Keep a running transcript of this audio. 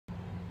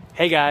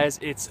Hey guys,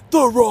 it's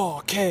The Raw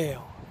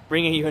Kale,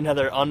 bringing you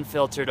another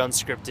unfiltered,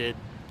 unscripted,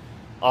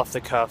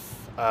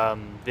 off-the-cuff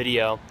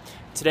video.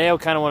 Today I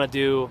kind of want to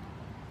do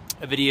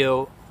a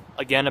video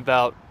again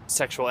about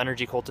sexual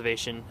energy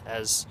cultivation,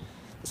 as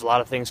there's a lot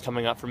of things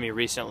coming up for me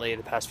recently,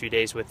 the past few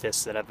days with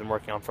this that I've been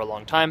working on for a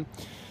long time,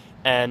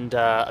 and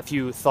a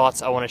few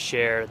thoughts I want to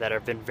share that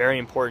have been very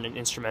important and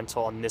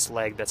instrumental on this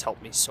leg that's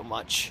helped me so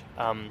much,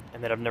 and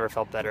that I've never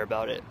felt better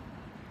about it.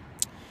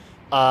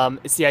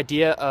 It's the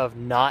idea of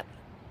not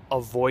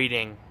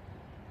avoiding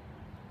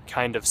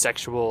kind of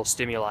sexual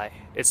stimuli.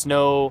 It's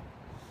no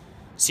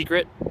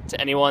secret to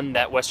anyone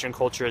that Western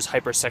culture is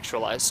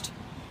hypersexualized,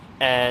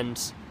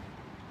 and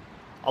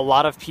a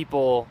lot of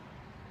people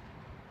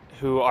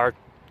who are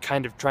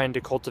kind of trying to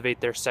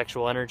cultivate their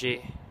sexual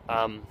energy,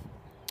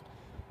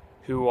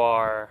 who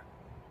are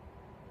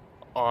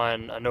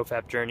on a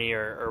NoFap journey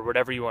or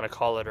whatever you want to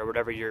call it, or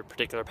whatever your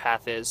particular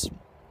path is.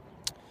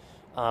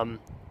 I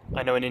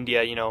know in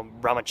India,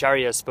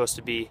 brahmacharya is supposed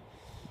to be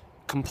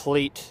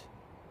complete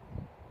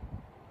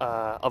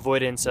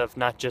avoidance of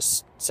not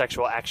just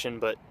sexual action,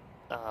 but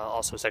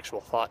also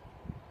sexual thought.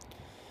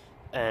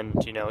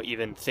 And,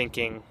 even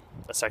thinking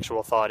a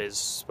sexual thought is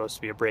supposed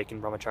to be a break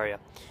in brahmacharya.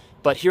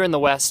 But here in the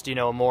West,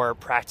 a more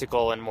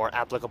practical and more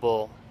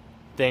applicable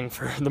thing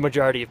for the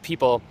majority of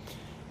people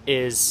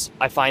is,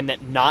 I find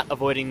that not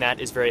avoiding that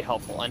is very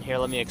helpful. And here,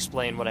 let me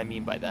explain what I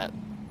mean by that,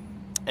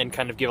 and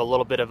kind of give a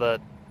little bit of a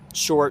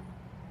short,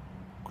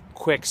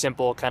 quick,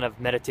 simple kind of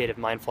meditative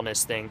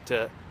mindfulness thing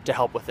to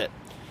help with it.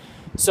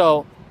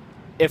 So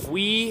if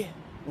we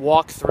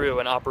walk through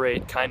and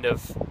operate kind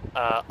of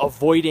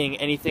avoiding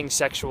anything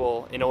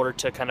sexual in order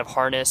to kind of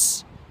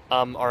harness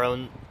our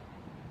own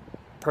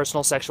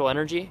personal sexual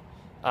energy,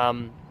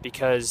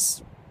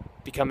 because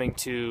becoming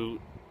too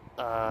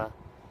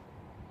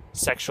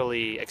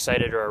sexually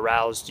excited or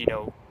aroused,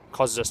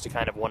 causes us to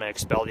kind of want to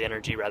expel the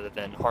energy rather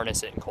than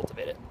harness it and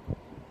cultivate it.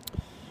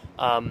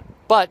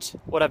 But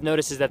what I've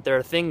noticed is that there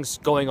are things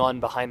going on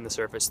behind the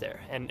surface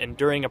there. And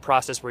during a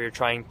process where you're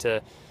trying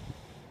to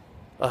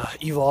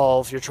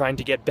evolve, you're trying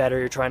to get better,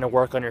 you're trying to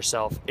work on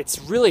yourself, it's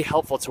really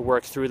helpful to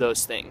work through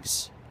those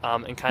things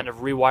and kind of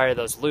rewire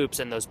those loops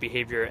and those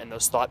behavior and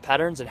those thought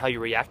patterns and how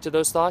you react to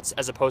those thoughts,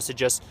 as opposed to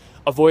just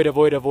avoid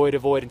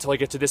until I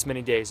get to this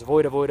many days,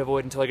 avoid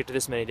until I get to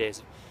this many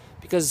days.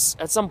 Because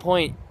at some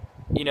point,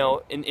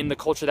 in the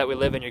culture that we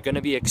live in, you're going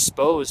to be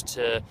exposed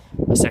to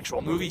a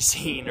sexual movie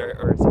scene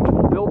or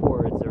sexual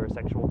billboards or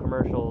sexual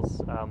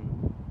commercials,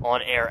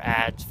 on-air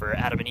ads for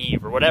Adam and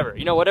Eve or whatever,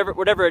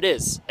 whatever it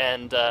is.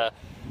 And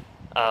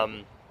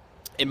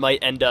it might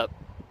end up,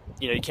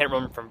 you can't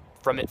run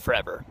from it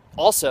forever.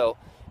 Also,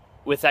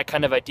 with that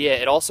kind of idea,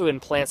 it also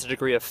implants a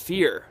degree of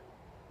fear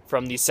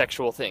from these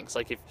sexual things.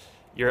 Like if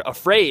you're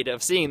afraid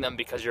of seeing them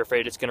because you're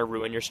afraid it's going to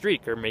ruin your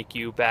streak or make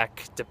you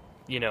back to,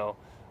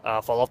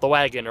 fall off the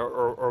wagon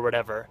or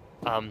whatever.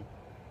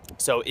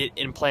 So it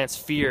implants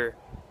fear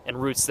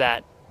and roots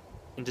that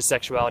into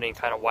sexuality and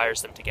kind of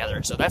wires them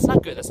together. So that's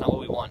not good. That's not what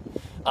we want.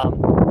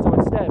 So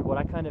instead, what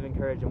I kind of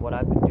encourage and what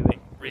I've been doing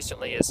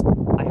recently is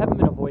I haven't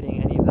been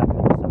avoiding any of that kind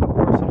of stuff. Of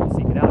course, you don't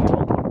seek it out. You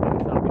don't look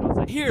things up. You don't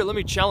say, here, let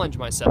me challenge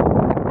myself,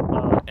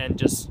 and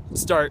just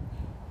start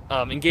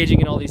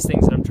engaging in all these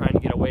things that I'm trying to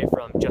get away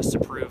from just to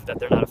prove that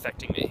they're not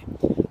affecting me.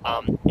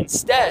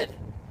 Instead,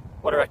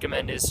 what I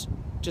recommend is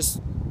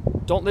just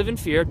don't live in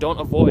fear, don't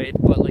avoid,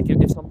 but like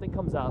if something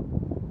comes up,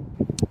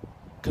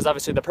 because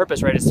obviously the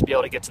purpose, right, is to be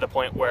able to get to the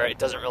point where it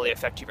doesn't really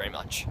affect you very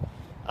much.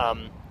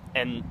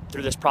 And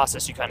through this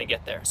process, you kind of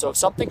get there. So if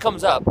something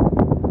comes up,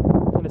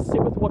 kind of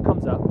sit with what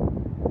comes up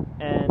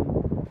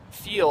and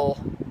feel,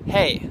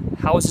 hey,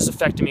 how is this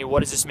affecting me?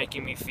 What is this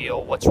making me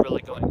feel? What's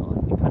really going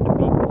on? And kind of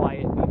be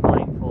quiet, be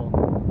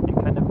mindful,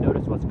 and kind of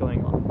notice what's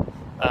going on.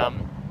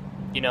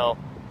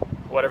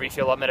 Whatever you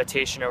feel about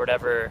meditation or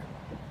whatever,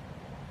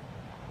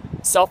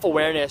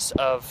 self-awareness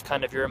of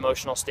kind of your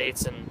emotional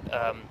states and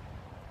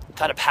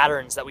kind of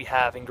patterns that we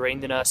have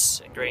ingrained in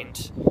us, in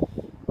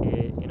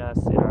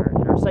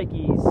our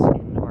psyches,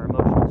 in our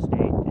emotional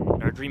state,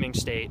 in our dreaming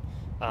state,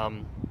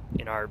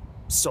 in our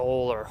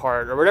soul or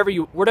heart, or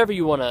whatever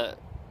you want to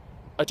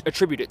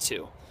attribute it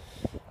to,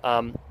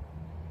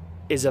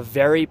 is a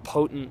very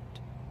potent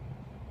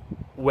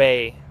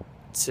way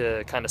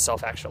to kind of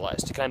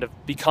self-actualize, to kind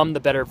of become the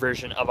better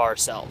version of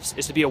ourselves,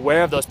 is to be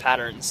aware of those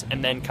patterns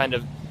and then kind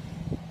of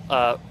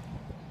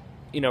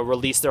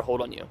release their hold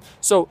on you.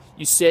 So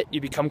you sit,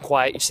 you become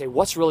quiet, you say,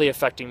 what's really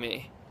affecting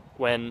me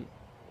when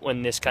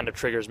this kind of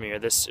triggers me or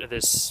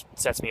this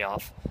sets me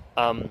off?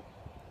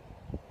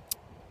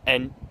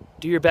 And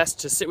do your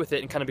best to sit with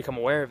it and kind of become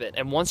aware of it.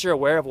 And once you're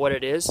aware of what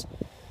it is,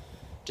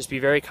 just be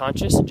very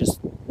conscious and just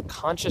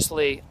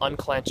consciously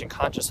unclench and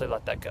consciously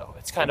let that go.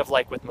 It's kind of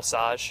like with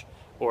massage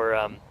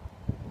or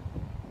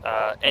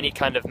any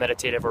kind of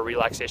meditative or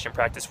relaxation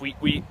practice.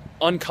 We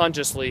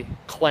unconsciously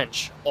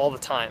clench all the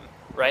time,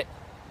 right?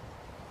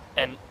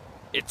 And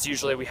it's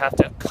usually we have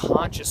to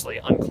consciously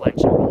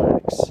unclench and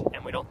relax,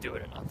 and we don't do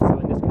it enough. So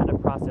in this kind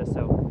of process,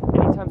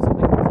 anytime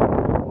something comes up,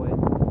 don't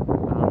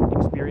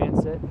avoid,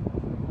 experience it,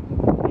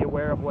 be aware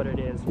aware of what it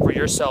is for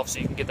yourself so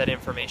you can get that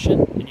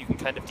information and you can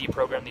kind of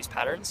deprogram these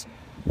patterns.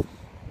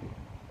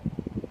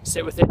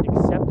 Sit with it,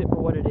 accept it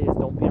for what it is,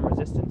 don't be in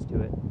resistance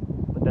to it,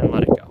 but then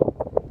let it go,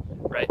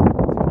 right? It's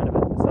kind of a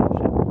subtle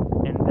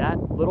shift. And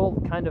that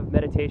little kind of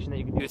meditation that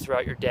you can do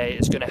throughout your day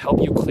is going to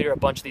help you clear a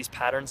bunch of these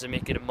patterns and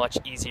make it a much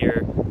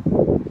easier,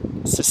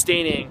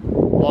 sustaining,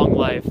 long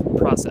life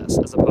process,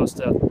 as opposed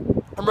to,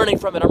 I'm running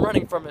from it, I'm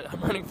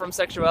running from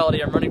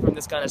sexuality, I'm running from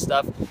this kind of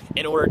stuff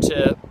in order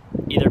to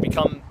either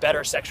become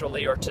better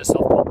sexually or to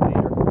self-cultivate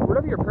or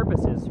whatever your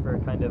purpose is for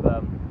kind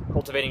of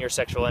cultivating your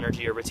sexual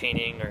energy or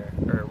retaining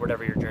or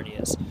whatever your journey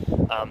is.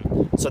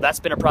 So that's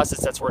been a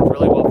process that's worked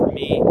really well for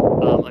me.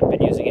 I've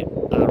been using it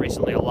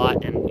recently a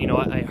lot, and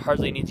I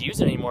hardly need to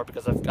use it anymore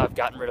because I've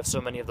gotten rid of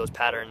so many of those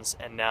patterns,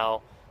 and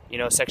now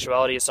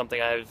sexuality is something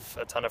I have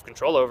a ton of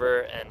control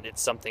over, and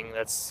it's something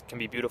that can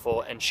be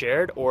beautiful and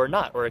shared or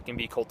not, or it can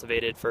be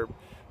cultivated for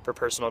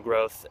personal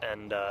growth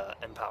and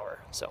power.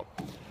 So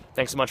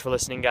thanks so much for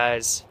listening,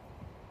 guys.